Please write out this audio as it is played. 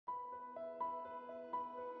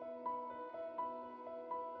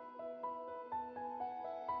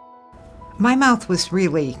My mouth was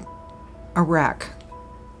really a wreck.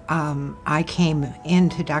 I came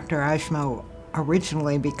into Dr. Ajmo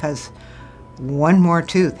originally because one more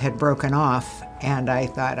tooth had broken off, and I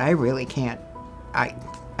thought, I really can't, I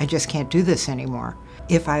just can't do this anymore.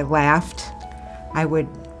 If I laughed, I would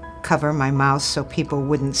cover my mouth so people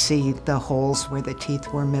wouldn't see the holes where the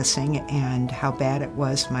teeth were missing and how bad it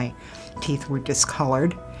was. My teeth were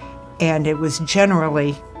discolored, and it was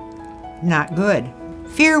generally not good.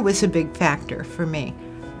 Fear was a big factor for me.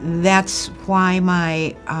 That's why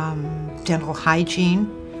my dental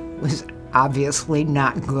hygiene was obviously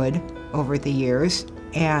not good over the years,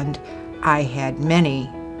 and I had many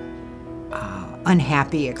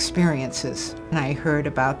unhappy experiences. And I heard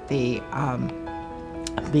about the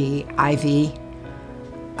IV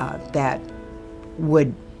that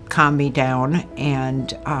would calm me down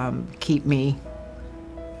and keep me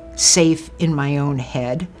safe in my own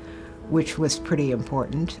head, which was pretty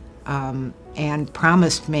important, and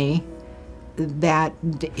promised me that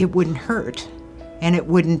it wouldn't hurt and it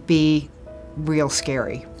wouldn't be real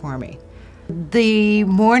scary for me. The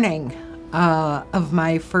morning of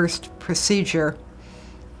my first procedure,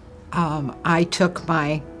 I took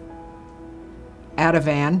my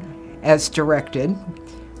Ativan as directed,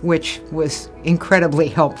 which was incredibly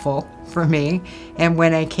helpful for me. And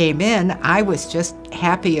when I came in, I was just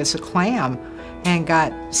happy as a clam and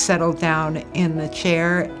got settled down in the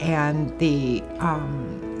chair, and the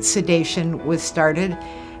sedation was started,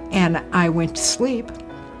 and I went to sleep,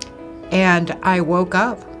 and I woke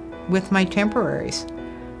up with my temporaries.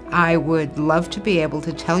 I would love to be able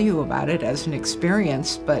to tell you about it as an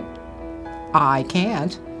experience, but I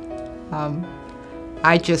can't.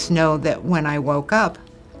 I just know that when I woke up,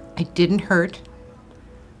 I didn't hurt,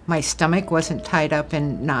 my stomach wasn't tied up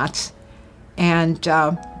in knots, and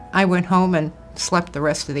I went home and slept the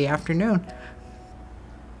rest of the afternoon.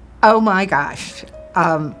 Oh my gosh,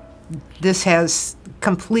 this has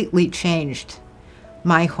completely changed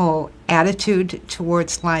my whole attitude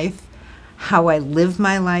towards life, how I live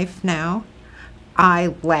my life now.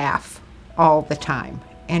 I laugh all the time,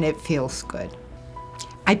 and it feels good.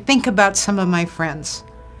 I think about some of my friends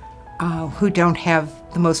who don't have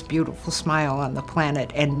the most beautiful smile on the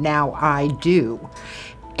planet, and now I do.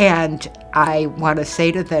 And I want to say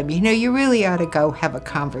to them, you know, you really ought to go have a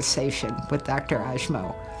conversation with Dr.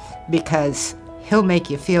 Ajmo, because he'll make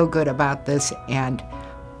you feel good about this, and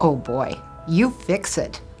oh boy, you fix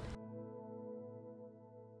it.